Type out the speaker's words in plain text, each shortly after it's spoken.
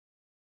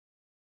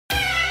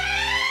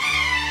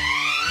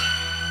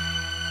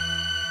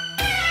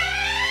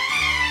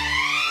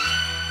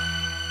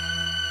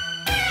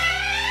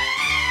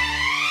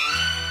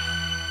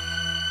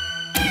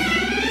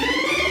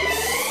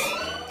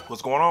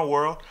going on,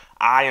 world?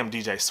 I am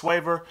DJ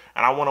Swavor,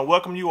 and I want to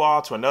welcome you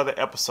all to another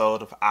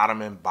episode of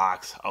Ottoman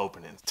Box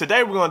Openings.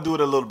 Today we're going to do it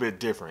a little bit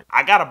different.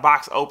 I got a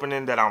box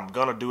opening that I'm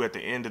going to do at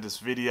the end of this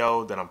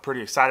video that I'm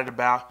pretty excited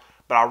about,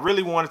 but I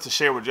really wanted to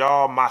share with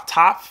y'all my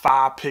top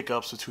 5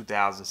 pickups for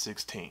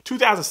 2016.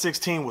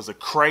 2016 was a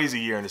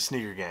crazy year in the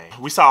sneaker game.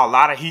 We saw a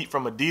lot of heat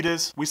from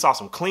Adidas. We saw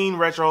some clean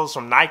retros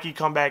from Nike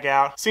come back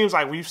out. Seems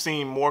like we've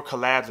seen more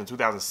collabs in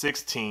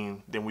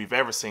 2016 than we've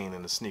ever seen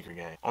in the sneaker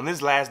game. On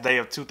this last day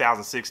of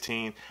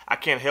 2016, I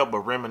can't help but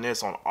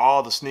reminisce on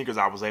all the sneakers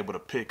I was able to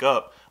pick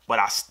up, but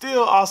I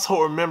still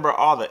also remember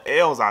all the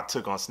L's I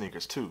took on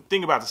sneakers too. The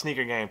thing about the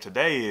sneaker game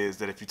today is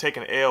that if you take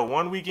an L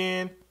one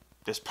weekend,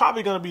 there's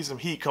probably going to be some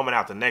heat coming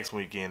out the next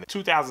weekend.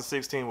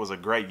 2016 was a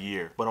great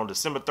year, but on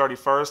December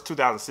 31st,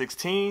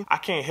 2016, I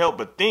can't help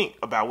but think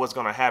about what's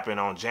going to happen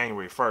on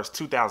January 1st,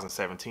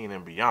 2017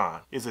 and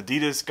beyond. Is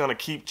Adidas going to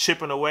keep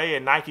chipping away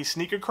at Nike's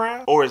sneaker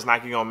crown? Or is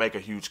Nike going to make a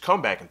huge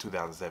comeback in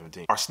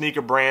 2017? Are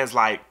sneaker brands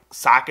like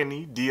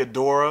Cyclades,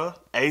 Diadora,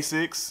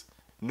 Asics,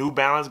 New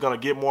Balance going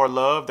to get more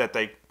love that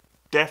they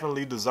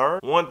definitely deserve?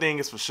 One thing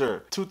is for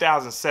sure,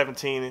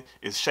 2017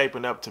 is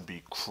shaping up to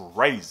be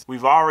crazy.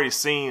 We've already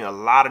seen a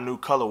lot of new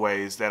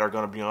colorways that are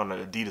going to be on the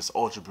Adidas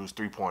Ultra Boost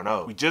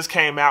 3.0. We just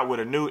came out with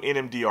a new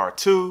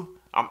NMDR2.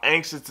 I'm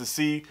anxious to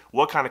see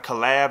what kind of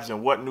collabs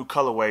and what new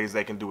colorways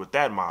they can do with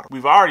that model.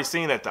 We've already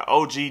seen that the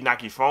OG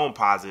Nike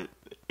Foamposite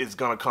is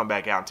going to come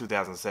back out in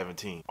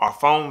 2017. Are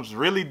foams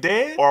really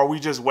dead, or are we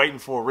just waiting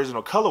for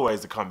original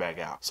colorways to come back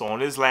out? So on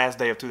this last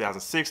day of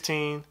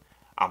 2016,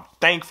 I'm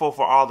thankful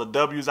for all the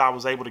W's I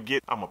was able to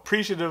get. I'm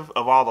appreciative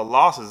of all the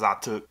losses I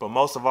took. But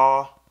most of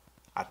all,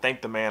 I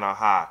thank the man on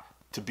high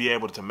to be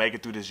able to make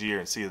it through this year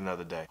and see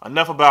another day.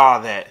 Enough about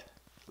all that.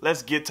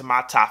 Let's get to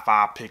my top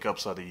 5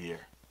 pickups of the year.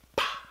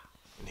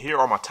 And here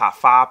are my top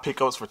 5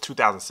 pickups for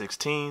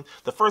 2016.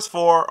 The first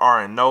 4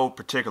 are in no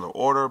particular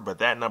order, but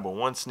that number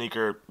 1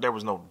 sneaker, there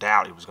was no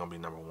doubt it was going to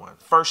be number 1.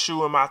 First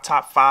shoe in my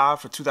top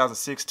 5 for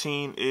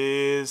 2016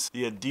 is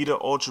the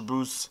Adidas Ultra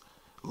Boost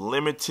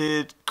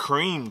limited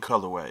cream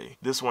colorway.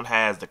 This one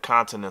has the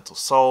continental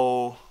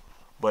sole,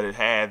 but it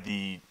had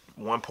the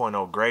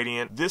 1.0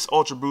 gradient. This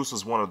Ultra Boost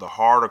was one of the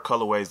harder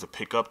colorways to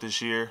pick up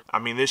this year. I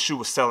mean, this shoe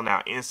was selling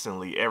out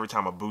instantly every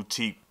time a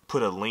boutique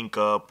put a link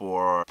up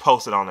or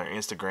posted on their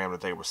Instagram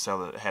that they were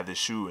selling, had this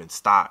shoe in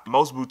stock.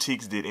 Most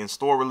boutiques did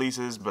in-store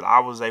releases, but I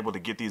was able to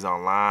get these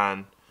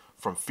online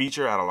from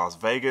Feature out of Las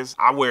Vegas.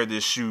 I wear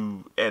this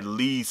shoe at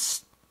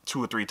least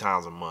 2 or 3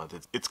 times a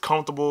month. It's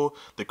comfortable.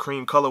 The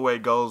cream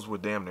colorway goes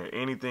with damn near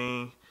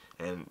anything,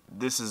 and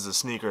this is a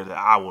sneaker that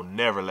I will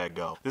never let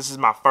go. This is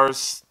my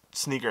first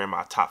sneaker in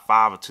my top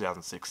 5 of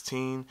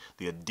 2016,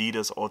 the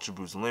Adidas Ultra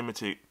Boost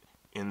Limited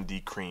in the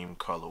cream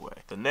colorway.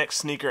 The next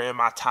sneaker in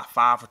my top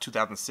 5 for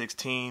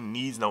 2016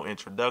 needs no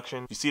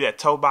introduction. You see that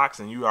toe box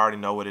and you already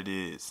know what it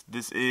is.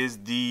 This is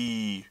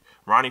the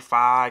RONNIE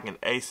FIEG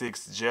and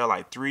Asics Gel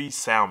Lyte 3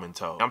 Salmon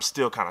toe. I'm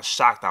still kind of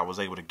shocked I was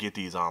able to get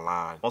these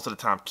online. Most of the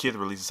time Kith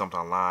releases something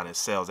online, it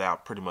sells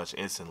out pretty much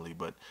instantly,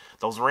 but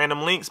those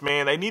random links,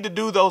 man, they need to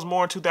do those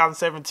more in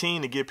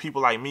 2017 to give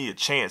people like me a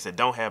chance that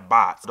don't have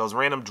bots. Those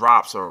random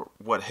drops are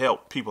what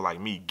help people like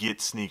me get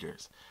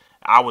sneakers.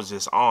 I was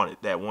just on it.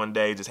 That one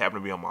day just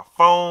happened to be on my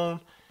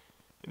phone,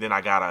 and then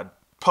I got a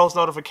post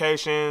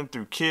notification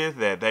through Kith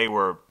that they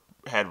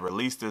had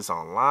released this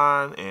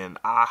online, and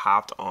I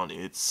hopped on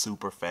it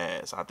super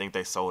fast. I think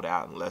they sold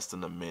out in less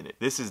than a minute.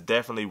 This is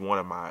definitely one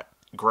of my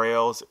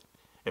grails.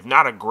 If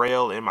not a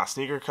grail in my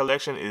sneaker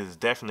collection, it is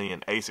definitely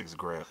an Asics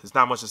grail. There's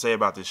not much to say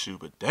about this shoe,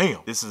 but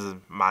damn. This is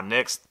my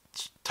next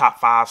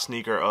top 5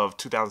 sneaker of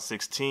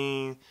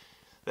 2016.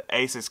 The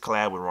Asics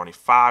collab with RONNIE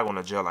FIEG on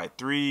the Gel Lyte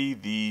 3,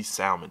 the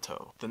Salmon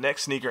toe. The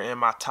next sneaker in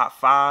my top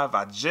 5,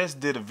 I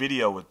just did a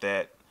video with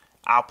that.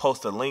 I'll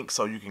post a link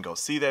so you can go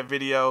see that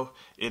video.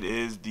 It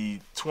is the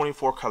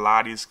 24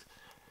 Kilates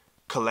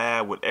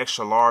collab with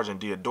XLARGE and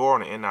Diadora on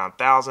the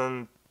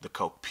N9000, the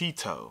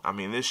Copito. I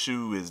mean, this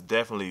shoe is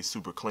definitely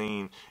super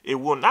clean. It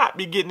will not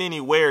be getting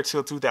any wear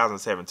till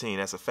 2017.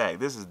 That's a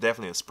fact. This is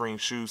definitely a spring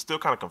shoe. Still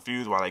kind of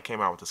confused why they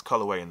came out with this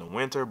colorway in the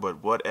winter,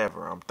 but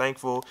whatever. I'm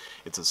thankful.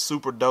 It's a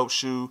super dope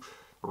shoe.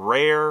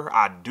 Rare.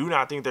 I do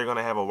not think they're going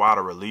to have a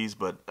wider release,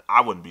 but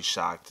I wouldn't be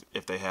shocked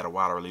if they had a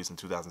wider release in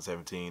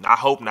 2017. I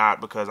hope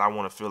not, because I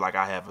want to feel like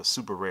I have a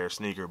super rare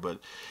sneaker, but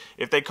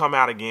if they come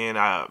out again,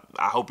 I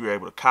hope you're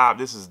able to cop.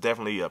 This is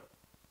definitely a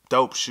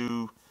dope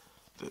shoe.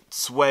 The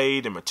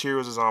suede and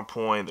materials is on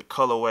point. The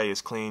colorway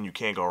is clean. You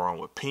can't go wrong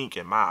with pink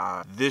in my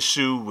eye. This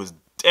shoe was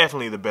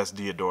definitely the best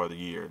Diadora of the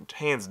year.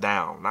 Hands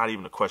down. Not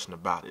even a question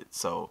about it.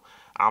 So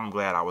I'm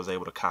glad I was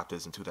able to cop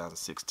this in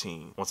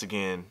 2016. Once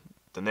again,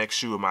 the next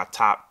shoe in my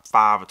top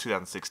 5 of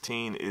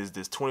 2016 is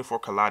this 24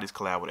 Kilates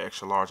collab with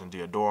XLARGE and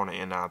Diadora on the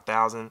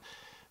N9000,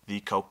 the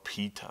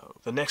Copito.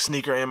 The next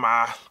sneaker in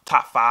my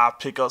top 5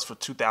 pickups for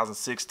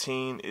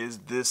 2016 is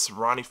this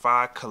RONNIE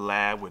FIEG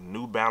collab with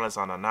New Balance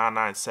on a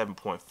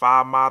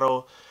 997.5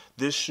 model.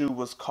 This shoe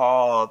was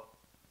called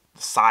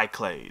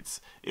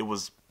Cyclades. It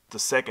was the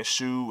second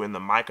shoe in the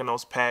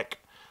Mykonos pack.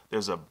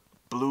 There's a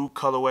blue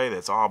colorway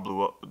that's all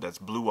blue, that's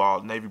blue,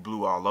 all navy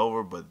blue all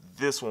over, but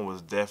this one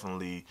was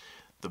definitely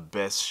the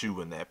best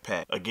shoe in that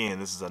pack. Again,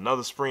 this is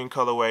another spring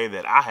colorway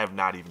that I have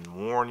not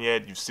even worn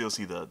yet. You still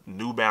see the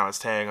New Balance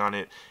tag on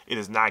it. It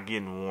is not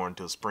getting worn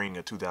until spring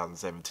of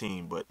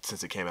 2017, but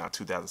since it came out in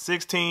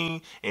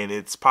 2016 and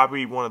it's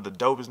probably one of the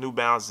dopest New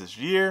Balance this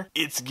year,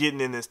 it's getting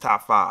in this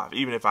top 5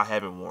 even if I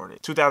haven't worn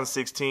it.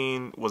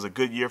 2016 was a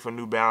good year for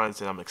New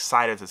Balance, and I'm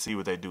excited to see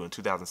what they do in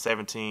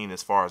 2017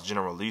 as far as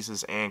general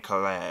releases and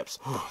collabs.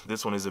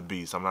 This one is a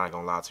beast, I'm not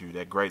gonna lie to you.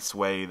 That great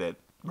suede that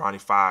Ronnie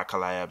Fieg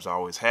collabs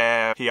always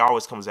have. He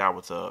always comes out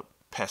with a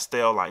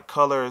pastel-like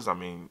colors. I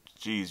mean,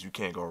 geez, you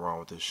can't go wrong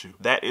with this shoe.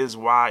 That is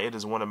why it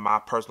is one of my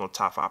personal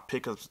top 5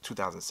 pickups of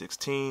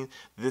 2016.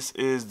 This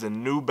is the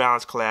New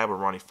Balance collab with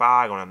Ronnie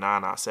Fieg on a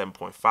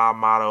 997.5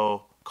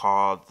 model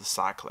called the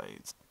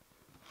Cyclades.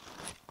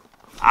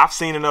 I've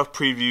seen enough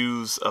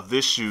previews of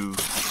this shoe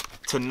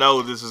to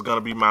know this is going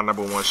to be my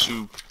 #1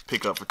 shoe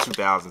pickup for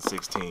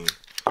 2016.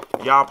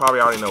 Y'all probably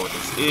already know what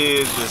this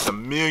is. There's a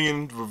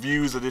million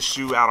reviews of this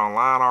shoe out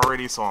online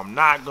already, so I'm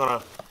not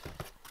gonna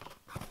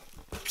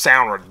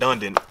sound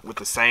redundant with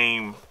the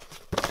same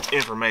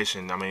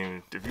information. I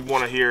mean, if you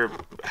want to hear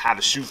how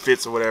the shoe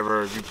fits or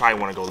whatever, you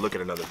probably want to go look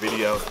at another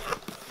video.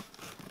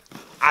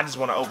 I just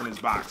want to open this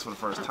box for the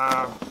first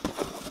time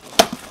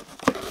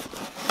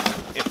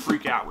and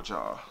freak out with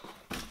y'all.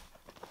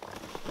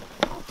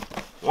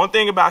 One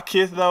thing about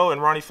Kith though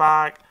and Ronnie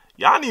Fieg,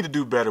 y'all need to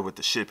do better with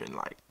the shipping.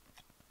 Like,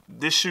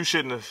 this shoe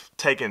shouldn't have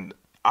taken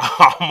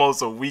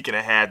almost a week and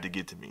a half to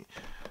get to me.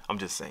 I'm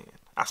just saying.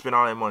 I spent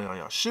all that money on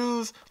y'all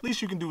shoes.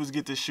 Least you can do is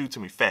get this shoe to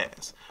me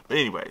fast. But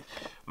anyway,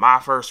 my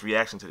first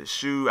reaction to this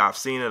shoe, I've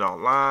seen it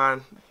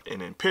online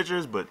and in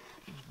pictures, but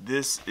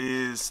this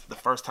is the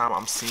first time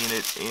I'm seeing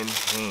it in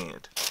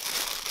hand.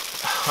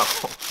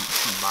 Oh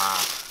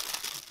my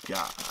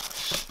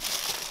gosh.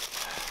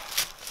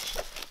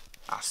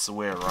 I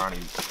swear, Ronnie.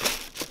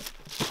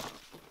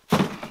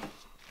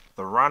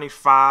 The Ronnie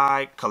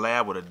Fieg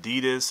collab with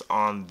Adidas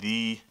on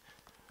the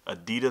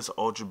Adidas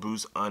Ultra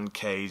Boost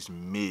Uncaged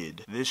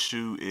Mid. This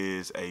shoe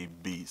is a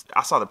beast.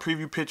 I saw the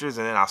preview pictures,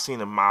 and then I've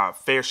seen my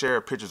fair share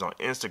of pictures on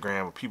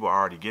Instagram where people are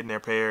already getting their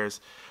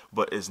pairs,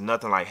 but it's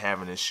nothing like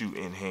having this shoe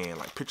in hand.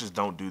 Like, pictures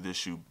don't do this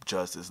shoe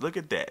justice. Look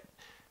at that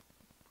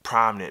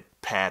prominent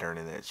pattern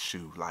in that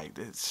shoe. Like,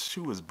 this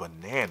shoe is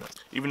bananas.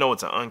 Even though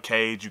it's an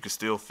uncaged, you can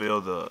still feel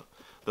the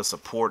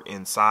support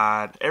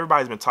inside.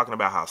 Everybody's been talking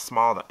about how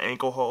small the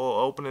ankle hole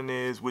opening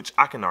is, which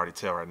I can already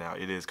tell right now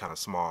it is kind of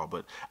small,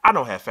 but I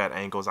don't have fat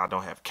ankles, I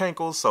don't have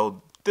cankles,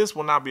 so this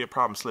will not be a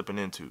problem slipping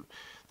into.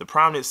 The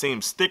prominence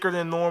seems thicker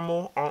than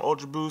normal on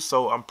Ultra Boost,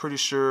 so I'm pretty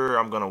sure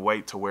I'm gonna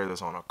wait to wear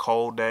this on a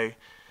cold day.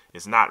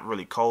 It's not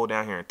really cold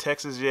down here in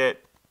Texas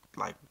yet.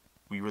 Like,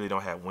 we really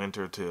don't have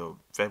winter till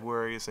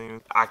February, it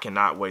seems. I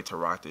cannot wait to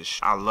rock this.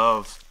 I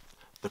love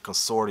the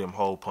consortium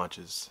hole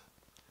punches.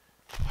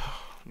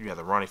 You got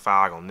the Ronnie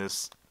Fieg on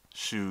this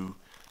shoe,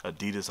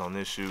 Adidas on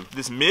this shoe.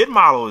 This mid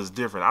model is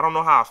different. I don't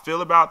know how I feel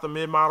about the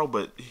mid model,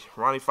 but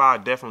Ronnie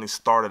Fieg definitely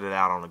started it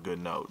out on a good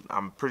note.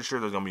 I'm pretty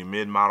sure there's gonna be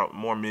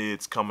more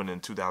mids coming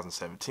in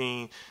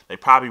 2017. They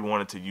probably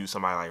wanted to use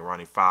somebody like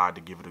Ronnie Fieg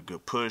to give it a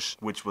good push,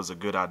 which was a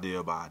good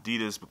idea by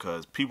Adidas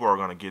because people are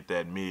gonna get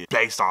that mid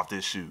based off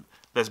this shoe.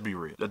 Let's be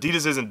real.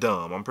 Adidas isn't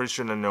dumb. I'm pretty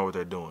sure they know what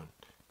they're doing.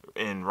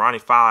 And Ronnie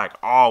Fieg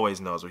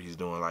always knows what he's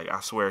doing. Like, I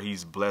swear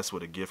he's blessed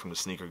with a gift from the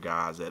sneaker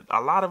guys that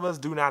a lot of us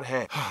do not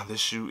have. This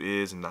shoe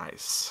is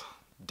nice.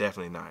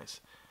 Definitely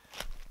nice.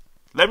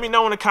 Let me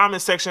know in the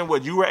comment section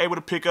what you were able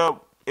to pick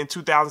up in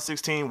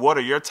 2016. What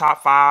are your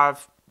top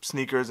 5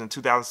 sneakers in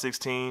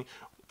 2016?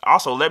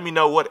 Also, let me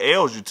know what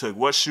L's you took,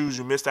 what shoes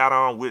you missed out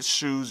on, which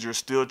shoes you're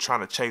still trying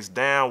to chase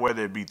down,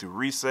 whether it be through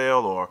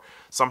resale or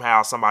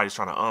somehow somebody's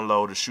trying to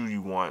unload a shoe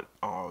you want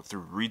through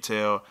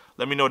retail.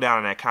 Let me know down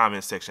in that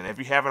comment section. If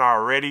you haven't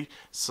already,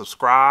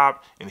 subscribe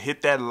and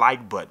hit that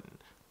like button.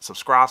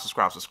 Subscribe,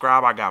 subscribe,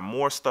 subscribe. I got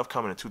more stuff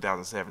coming in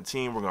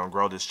 2017. We're going to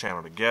grow this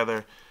channel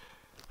together.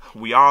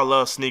 We all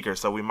love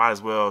sneakers, so we might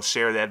as well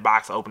share that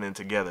box opening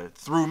together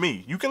through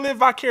me. You can live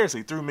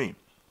vicariously through me.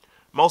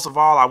 Most of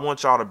all, I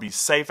want y'all to be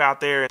safe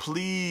out there.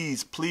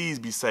 Please, please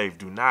be safe.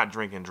 Do not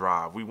drink and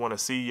drive. We want to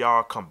see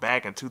y'all come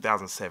back in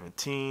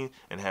 2017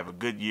 and have a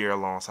good year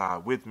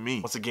alongside with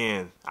me. Once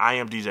again, I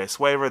am DJ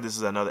Swavor. This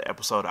is another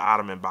episode of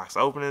Ottoman Box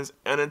Openings.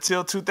 And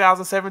until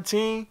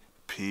 2017,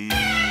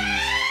 peace.